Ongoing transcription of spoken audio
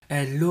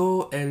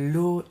Hello,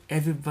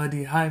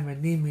 everybody. Hi, my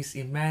name is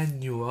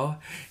Emmanuel,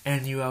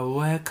 and you are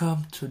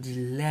welcome to the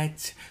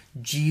Let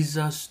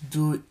Jesus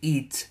Do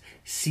It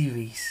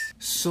series.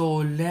 So,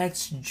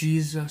 let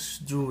Jesus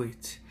do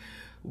it.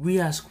 We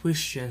as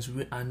Christians,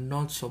 we are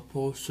not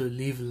supposed to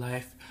live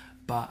life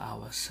by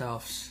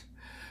ourselves,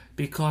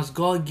 because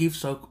God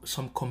gives us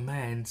some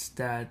commands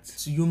that,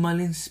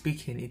 humanly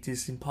speaking, it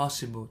is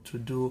impossible to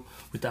do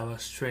with our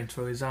strength.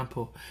 For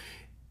example,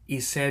 He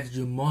said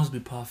you must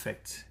be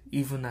perfect,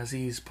 even as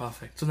He is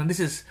perfect. So now this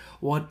is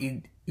what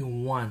He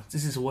wants.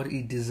 This is what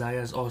He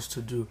desires us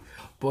to do.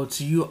 But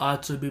you are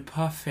to be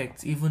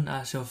perfect, even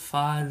as your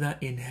Father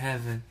in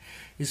heaven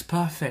is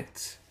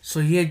perfect. So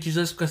here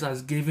Jesus Christ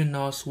has given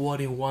us what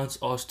He wants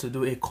us to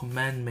do, a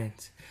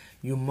commandment.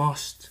 You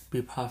must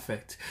be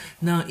perfect.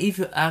 Now, if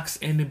you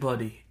ask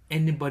anybody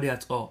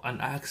at all,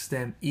 and ask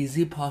them, is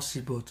it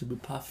possible to be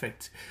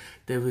perfect?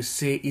 They will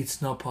say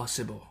it's not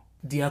possible.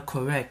 They are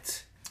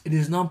correct. It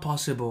is not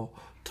possible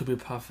to be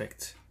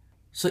perfect.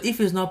 So if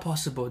it's not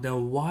possible,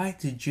 then why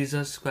did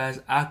Jesus Christ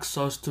ask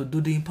us to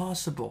do the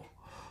impossible?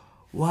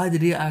 Why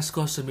did He ask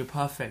us to be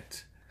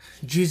perfect?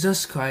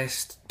 Jesus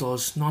Christ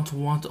does not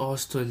want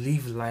us to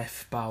live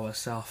life by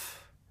ourselves.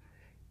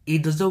 He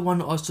doesn't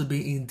want us to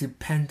be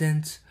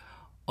independent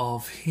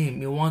of Him.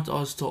 He wants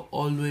us to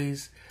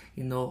always,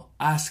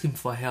 ask Him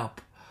for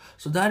help.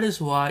 So that is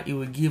why He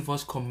will give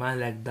us command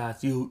like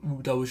that,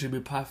 that we should be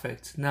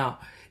perfect. Now,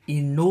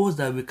 He knows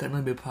that we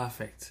cannot be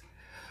perfect.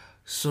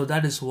 So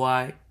that is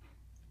why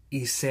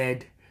He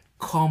said,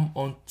 "Come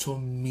unto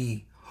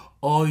me,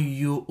 all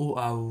you who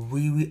are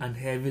weary and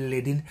heavy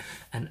laden,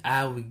 and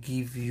I will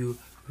give you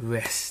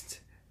rest."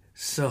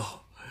 So,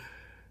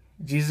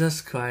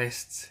 Jesus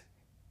Christ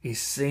is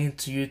saying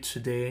to you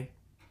today,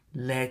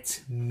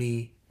 let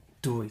me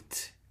do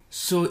it.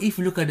 So if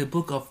you look at the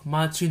book of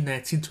Matthew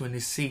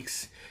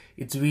 19:26,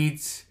 it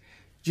reads,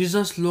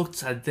 Jesus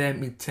looked at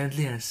them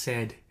intently and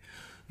said,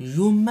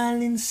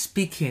 "Humanly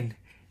speaking,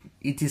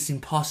 it is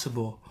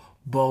impossible,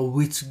 but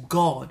with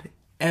God,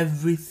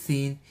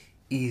 everything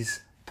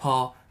is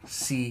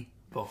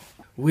possible."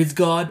 With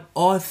God,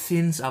 all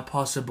things are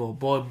possible,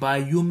 but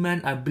by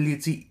human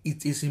ability,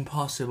 it is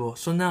impossible.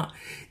 So now,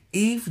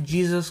 if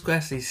Jesus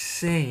Christ is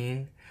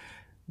saying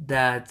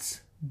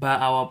that by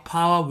our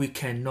power we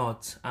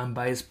cannot, and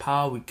by His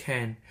power we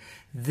can,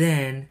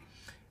 then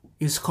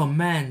His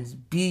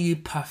command, "Be ye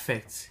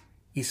perfect,"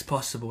 is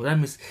possible. That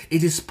means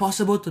it is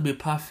possible to be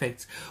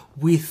perfect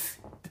with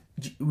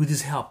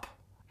His help.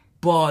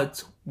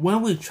 But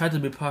when we try to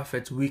be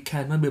perfect, we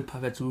cannot be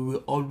perfect. We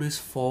will always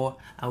fall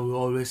and we will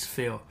always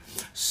fail.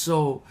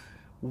 So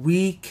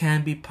we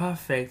can be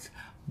perfect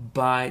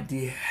by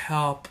the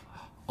help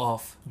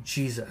of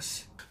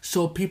Jesus.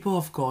 So people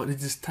of God,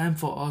 it is time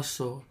for us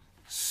to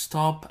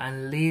stop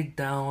and lay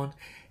down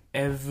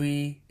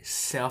every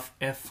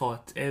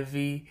self-effort,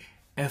 every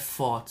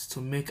effort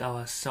to make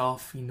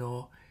ourselves,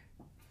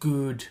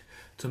 good,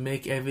 to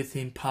make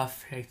everything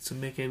perfect, to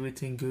make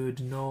everything good.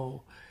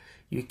 No,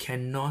 you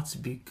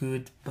cannot be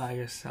good by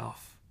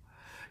yourself.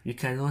 You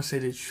cannot say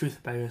the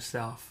truth by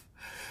yourself.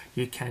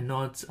 You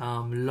cannot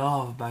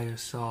love by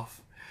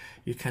yourself.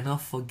 You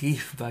cannot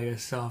forgive by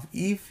yourself.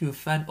 If you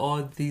find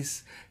all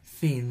these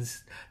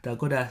things that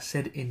God has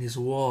said in His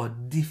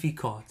word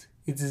difficult,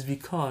 it is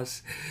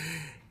because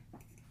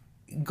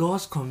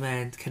God's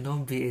command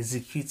cannot be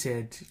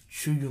executed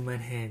through human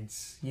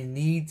hands. He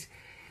needs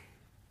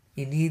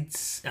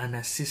an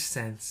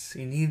assistance.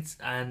 He needs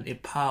a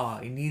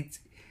power. He needs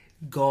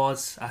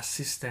God's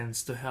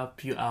assistance to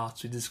help you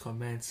out with this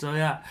command. So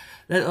yeah,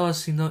 let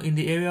us, in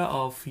the area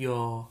of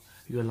your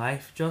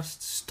life,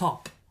 just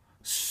stop.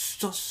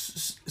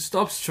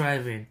 Stop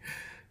striving.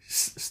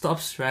 Stop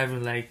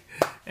striving, like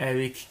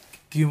Eric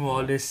Gilmour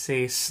always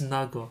say,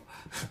 snuggle.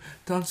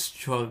 Don't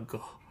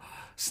struggle.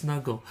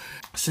 Snuggle.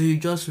 So you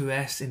just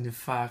rest in the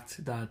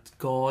fact that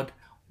God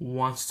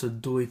wants to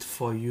do it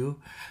for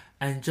you,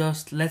 and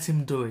just let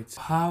Him do it.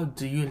 How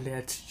do you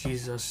let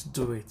Jesus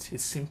do it?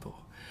 It's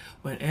simple.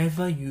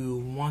 Whenever you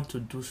want to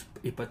do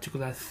a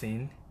particular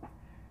thing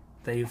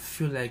that you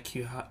feel like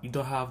you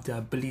don't have the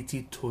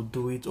ability to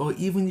do it, or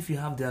even if you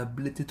have the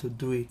ability to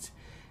do it,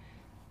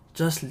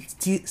 just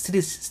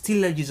still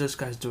let Jesus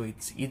Christ do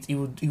it. He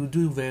will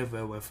do it very,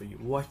 very well for you.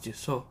 Watch this.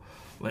 So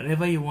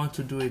whenever you want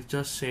to do it,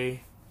 just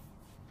say,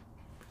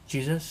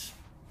 "Jesus,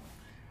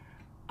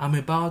 I'm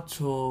about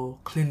to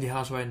clean the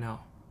house right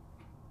now.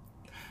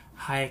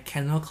 I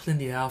cannot clean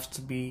the house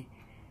to be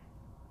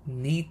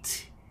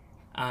neat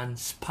and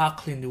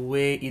sparkling the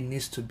way it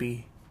needs to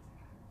be.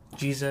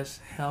 Jesus,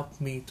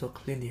 help me to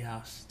clean the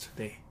house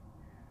today.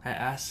 I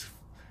ask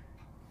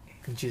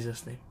in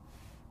Jesus' name."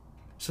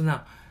 So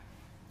now,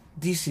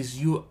 this is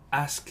you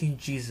asking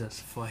Jesus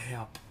for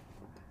help.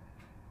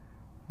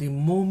 The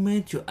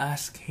moment you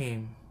ask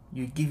Him,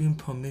 you give Him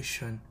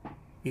permission,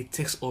 it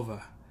takes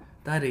over.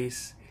 That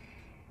is,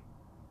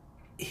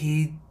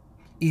 He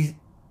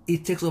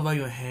takes over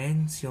your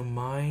hands, your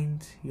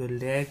mind, your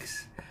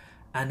legs,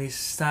 and It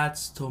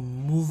starts to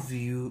move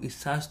you. It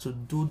starts to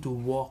do the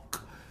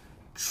work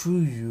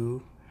through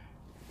you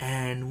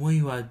And when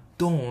you are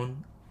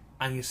done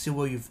and you see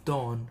what you've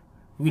done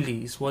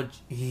really is what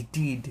he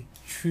did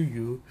through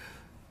you,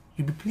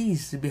 you'll be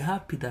pleased, you'll be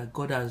happy that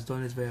God has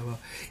done it very well.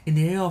 In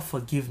the area of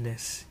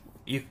forgiveness,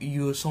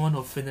 you someone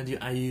offended you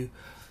and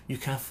you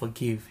can't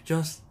forgive.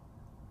 Just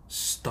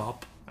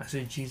stop and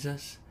say,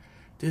 Jesus,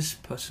 this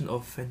person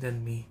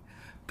offended me.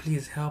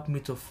 Please help me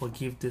to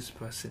forgive this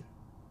person.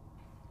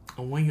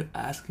 And when you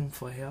ask him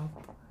for help,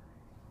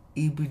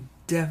 he will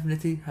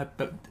definitely help.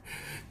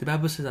 The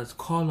Bible says that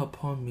call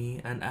upon me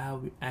and I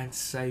will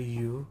answer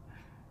you.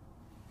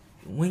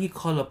 When you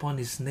call upon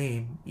his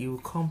name, he will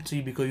come to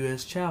you because you're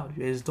his child,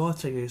 you're his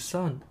daughter, you're his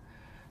son.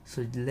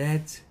 So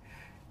let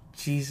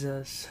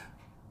Jesus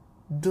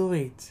do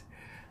it.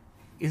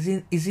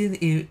 Isn't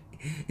in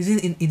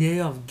the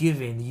area of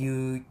giving,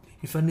 you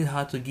find it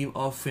hard to give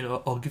offering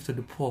or give to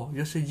the poor.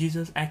 Just say,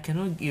 Jesus, I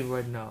cannot give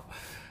right now.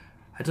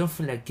 I don't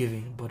feel like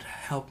giving, but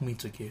help me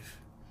to give.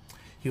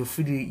 You'll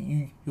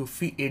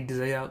feel a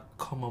desire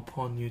come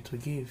upon you to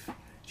give.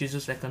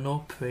 Jesus, I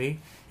cannot pray.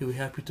 He will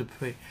help you to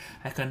pray.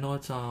 I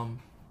cannot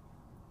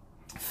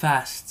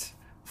fast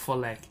for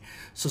like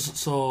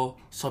so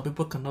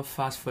people cannot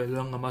fast for a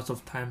long amount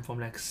of time from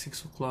like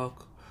 6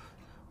 o'clock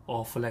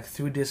or for like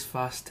 3 days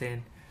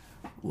fasting.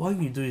 What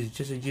you do is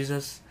just say,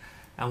 Jesus,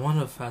 I want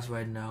to fast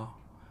right now.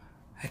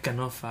 I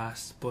cannot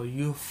fast, but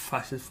you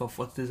fasted for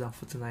 40 days and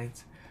 40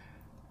 nights.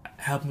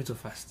 Help me to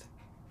fast.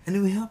 And it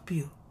will help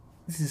you.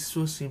 This is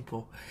so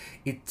simple.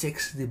 It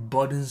takes the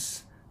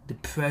burdens, the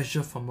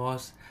pressure from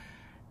us,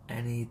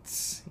 and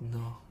it's,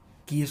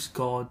 gives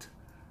God.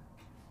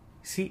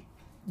 See,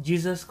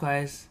 Jesus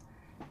Christ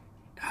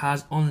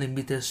has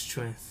unlimited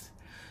strength.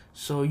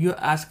 So you're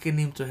asking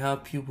him to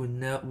help you will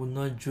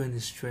not drain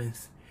his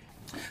strength.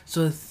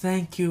 So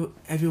thank you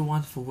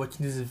everyone for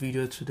watching this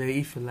video today.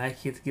 If you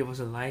like it, give us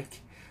a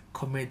like,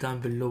 comment down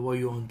below what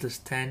you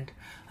understand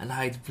and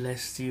how it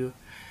blessed you.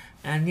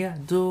 And yeah,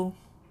 do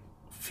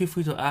feel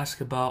free to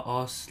ask about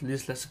us.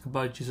 Let's talk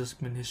about Jesus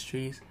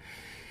Ministries.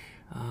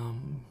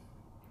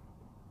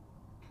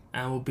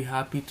 And we'll be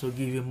happy to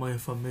give you more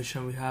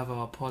information. We have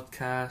our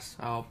podcast,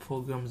 our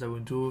programs that we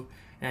do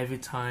every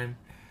time.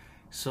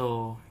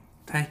 So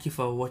thank you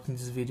for watching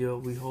this video.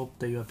 We hope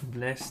that you have been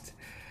blessed.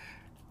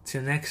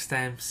 Till next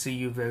time, see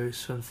you very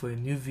soon for a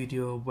new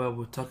video where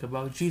we'll talk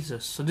about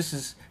Jesus. So this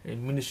is a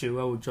ministry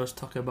where we'll just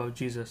talk about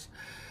Jesus.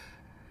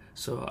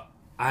 So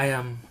I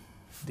am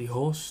the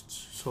host,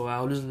 so I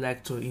always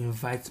like to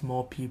invite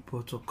more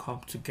people to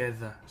come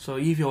together. So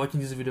if you're watching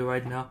this video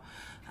right now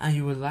and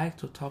you would like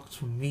to talk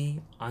to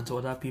me and to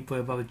other people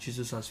about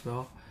Jesus as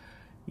well,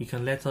 you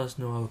can let us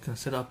know. We can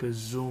set up a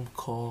Zoom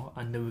call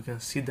and then we can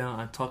sit down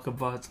and talk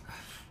about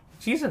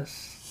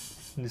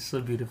Jesus. It's so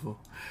beautiful.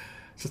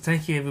 So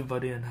thank you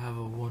everybody and have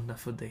a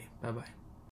wonderful day. Bye bye.